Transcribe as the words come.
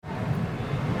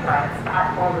train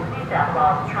platform of New South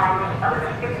Wales train at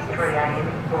 11:53 a.m.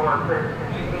 for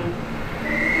Sydney.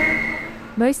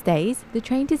 Most days, the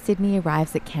train to Sydney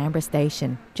arrives at Canberra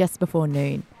Station just before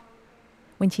noon.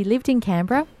 When she lived in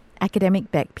Canberra,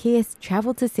 academic Beck Pearce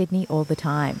travelled to Sydney all the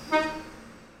time,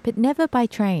 but never by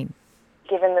train.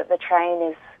 Given that the train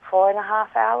is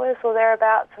 4.5 hours or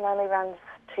thereabouts and only runs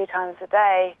 2 times a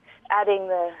day, adding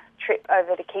the trip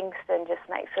over to Kingston just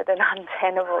makes it an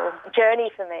untenable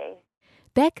journey for me.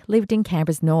 Beck lived in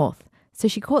Canberra's north, so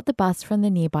she caught the bus from the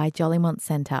nearby Jolimont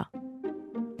Centre.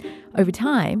 Over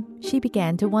time, she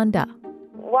began to wonder,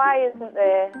 why isn't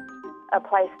there a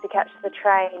place to catch the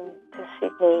train to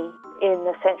Sydney in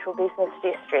the central business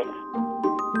district?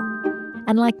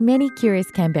 And like many curious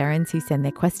Canberrans who send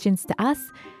their questions to us,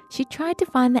 she tried to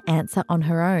find the answer on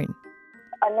her own.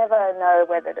 I never know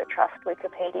whether to trust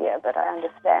Wikipedia, but I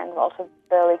understand Walter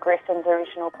Burley Griffin's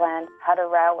original plan had a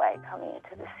railway coming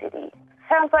into the city.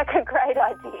 Sounds like a great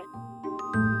idea.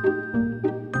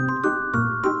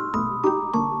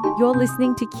 You're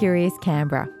listening to Curious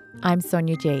Canberra. I'm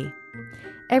Sonia G.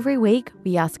 Every week,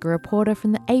 we ask a reporter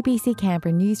from the ABC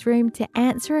Canberra newsroom to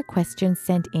answer a question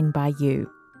sent in by you.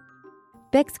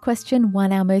 Beck's question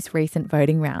won our most recent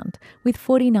voting round, with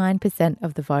 49%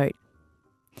 of the vote.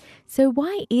 So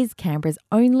why is Canberra's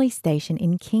only station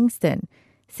in Kingston,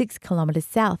 6 kilometres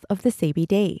south of the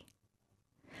CBD?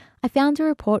 I found a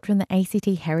report from the ACT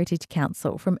Heritage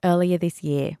Council from earlier this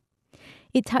year.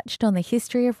 It touched on the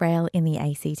history of rail in the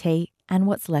ACT and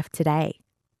what's left today.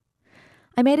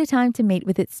 I made a time to meet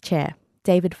with its chair,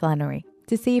 David Flannery,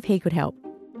 to see if he could help.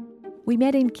 We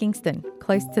met in Kingston,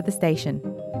 close to the station.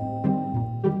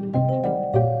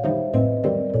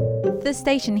 The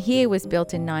station here was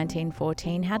built in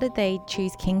 1914. How did they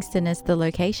choose Kingston as the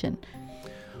location?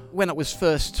 When it was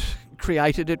first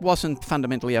created, it wasn't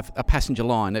fundamentally a passenger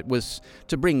line. It was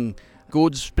to bring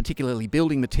goods, particularly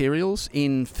building materials,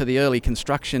 in for the early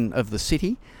construction of the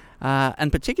city,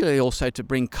 and particularly also to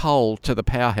bring coal to the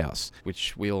powerhouse,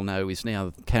 which we all know is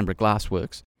now Canberra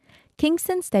Glassworks.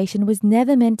 Kingston Station was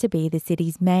never meant to be the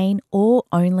city's main or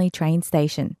only train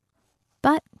station.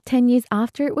 But 10 years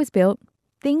after it was built,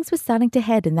 things were starting to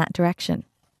head in that direction.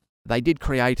 They did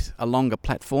create a longer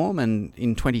platform, and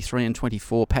in 23 and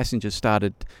 24 passengers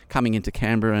started coming into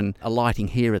Canberra and alighting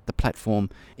here at the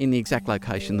platform in the exact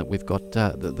location that we've got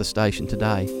the station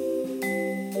today.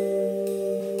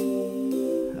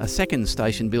 A second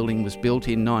station building was built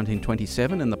in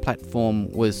 1927 and the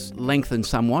platform was lengthened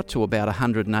somewhat to about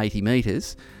 180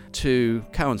 metres to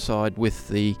coincide with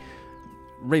the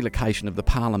relocation of the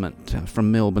Parliament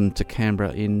from Melbourne to Canberra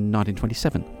in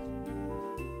 1927.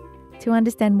 To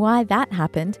understand why that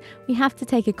happened, we have to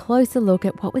take a closer look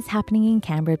at what was happening in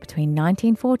Canberra between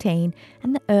 1914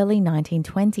 and the early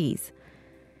 1920s.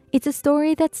 It's a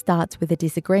story that starts with a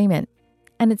disagreement,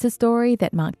 and it's a story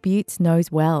that Mark Butts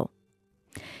knows well.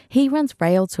 He runs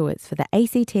rail tours for the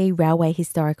ACT Railway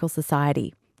Historical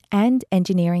Society and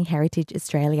Engineering Heritage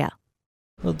Australia.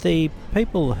 Well, the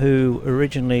people who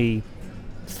originally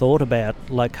thought about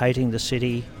locating the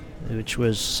city, which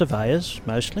was surveyors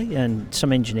mostly and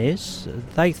some engineers,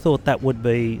 they thought that would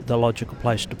be the logical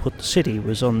place to put the city,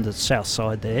 was on the south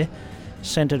side there,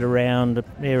 centred around an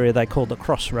area they called the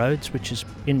Crossroads, which is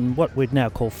in what we'd now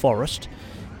call Forest,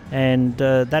 and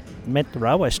that meant the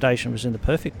railway station was in the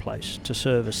perfect place to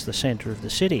service the centre of the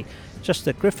city. Just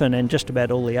that Griffin and just about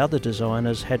all the other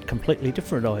designers had completely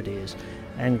different ideas.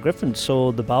 And Griffin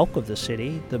saw the bulk of the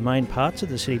city, the main parts of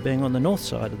the city, being on the north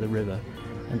side of the river.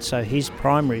 And so his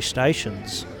primary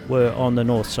stations were on the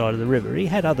north side of the river. He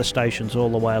had other stations all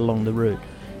the way along the route,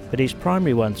 but his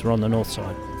primary ones were on the north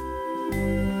side.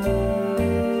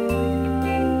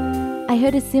 I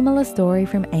heard a similar story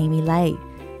from Amy Lay,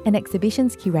 an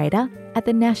exhibitions curator at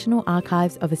the National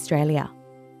Archives of Australia.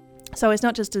 So it's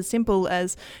not just as simple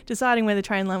as deciding where the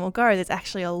train line will go. There's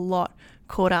actually a lot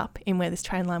caught up in where this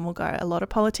train line will go. A lot of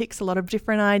politics, a lot of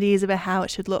different ideas about how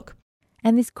it should look.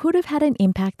 And this could have had an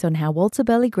impact on how Walter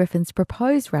Burley Griffin's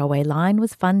proposed railway line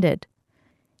was funded.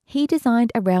 He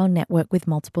designed a rail network with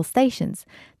multiple stations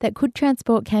that could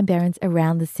transport Canberrans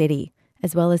around the city,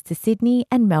 as well as to Sydney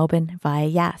and Melbourne via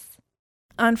Yass.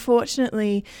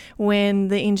 Unfortunately, when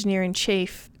the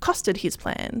engineer-in-chief costed his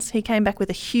plans, he came back with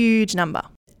a huge number.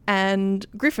 And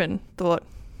Griffin thought,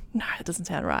 no, that doesn't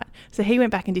sound right. So he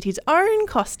went back and did his own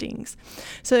costings.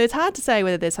 So it's hard to say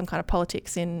whether there's some kind of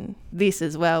politics in this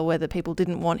as well, whether people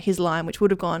didn't want his line, which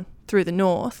would have gone through the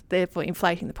north, therefore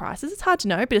inflating the prices. It's hard to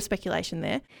know, a bit of speculation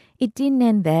there. It didn't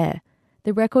end there.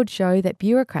 The records show that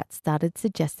bureaucrats started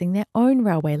suggesting their own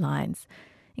railway lines,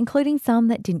 including some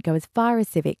that didn't go as far as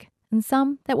Civic and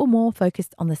some that were more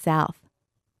focused on the south.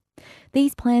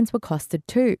 These plans were costed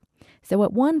too, so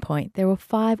at one point there were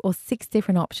 5 or 6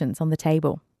 different options on the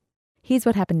table. Here's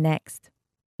what happened next.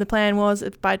 The plan was,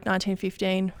 by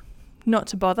 1915, not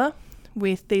to bother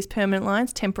with these permanent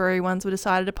lines. Temporary ones were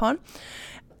decided upon.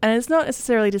 And it's not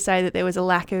necessarily to say that there was a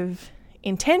lack of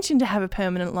intention to have a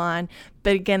permanent line,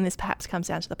 but again, this perhaps comes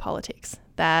down to the politics.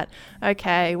 That,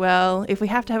 okay, well, if we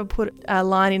have to put a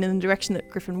line in the direction that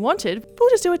Griffin wanted, we'll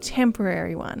just do a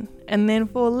temporary one. And then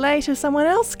for later, someone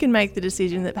else can make the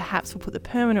decision that perhaps we'll put the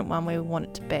permanent one where we want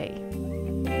it to be.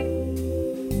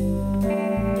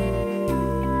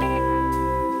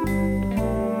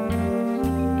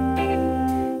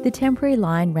 The temporary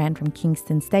line ran from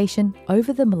Kingston Station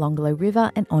over the Molonglo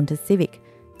River and onto Civic,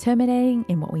 terminating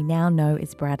in what we now know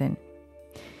as Braddon.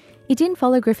 It didn't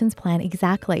follow Griffin's plan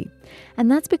exactly,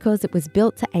 and that's because it was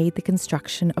built to aid the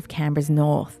construction of Canberra's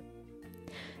north.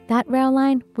 That rail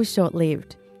line was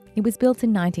short-lived. It was built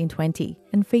in 1920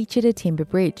 and featured a timber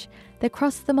bridge that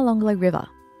crossed the Molonglo River.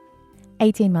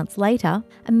 18 months later,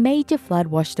 a major flood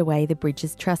washed away the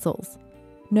bridge's trestles.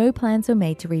 No plans were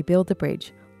made to rebuild the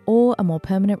bridge or a more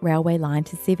permanent railway line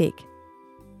to Civic.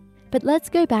 But let's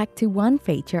go back to one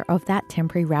feature of that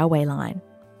temporary railway line.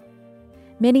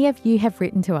 Many of you have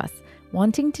written to us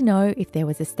wanting to know if there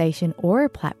was a station or a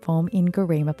platform in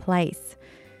Garema Place.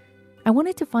 I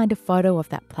wanted to find a photo of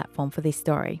that platform for this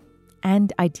story,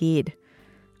 and I did.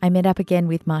 I met up again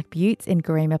with Mark Butts in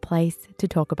Garema Place to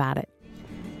talk about it.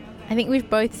 I think we've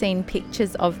both seen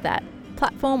pictures of that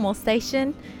platform or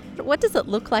station. What does it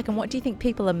look like, and what do you think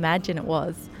people imagine it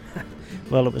was?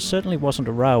 Well, it certainly wasn't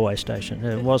a railway station.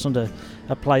 It wasn't a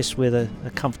place with a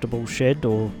comfortable shed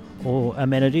or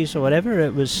amenities or whatever.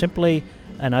 It was simply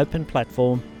an open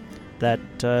platform that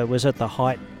was at the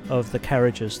height of the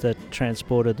carriages that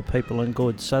transported the people and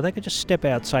goods, so they could just step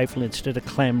out safely instead of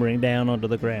clambering down onto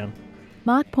the ground.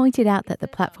 Mark pointed out that the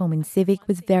platform in Civic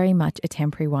was very much a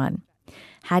temporary one.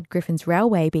 Had Griffin's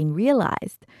Railway been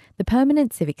realised, the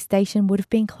permanent Civic station would have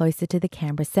been closer to the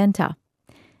Canberra centre.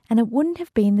 And it wouldn't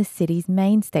have been the city's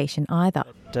main station either.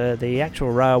 The actual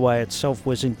railway itself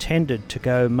was intended to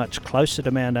go much closer to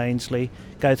Mount Ainslie,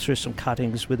 go through some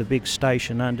cuttings with a big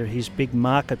station under his big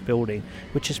market building,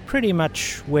 which is pretty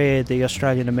much where the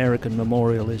Australian American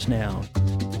Memorial is now.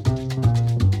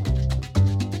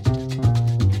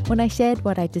 When I shared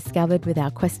what I discovered with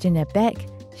our questioner Beck,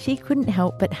 she couldn't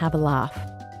help but have a laugh.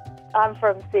 I'm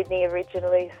from Sydney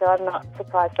originally, so I'm not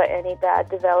surprised by any bad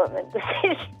development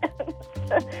decisions.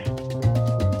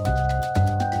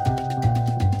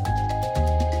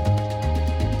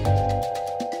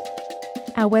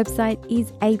 Our website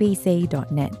is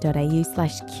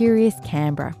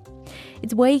abc.net.au/CuriousCanberra.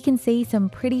 It's where you can see some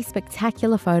pretty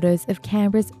spectacular photos of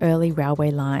Canberra's early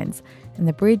railway lines and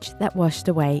the bridge that washed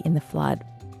away in the flood.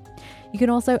 You can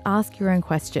also ask your own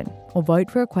question or vote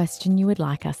for a question you would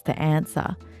like us to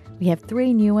answer. We have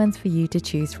 3 new ones for you to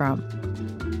choose from.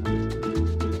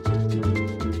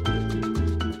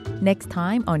 Next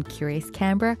time on Curious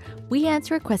Canberra, we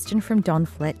answer a question from Don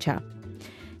Fletcher.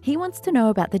 He wants to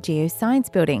know about the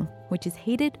Geoscience building, which is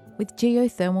heated with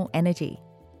geothermal energy.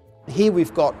 Here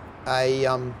we've got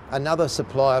another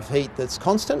supply of heat that's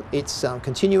constant. It's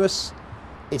continuous,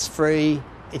 it's free,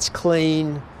 it's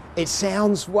clean, it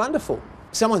sounds wonderful.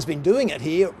 Someone's been doing it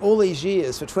here all these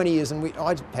years, for 20 years, and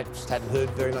I hadn't heard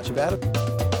very much about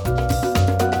it.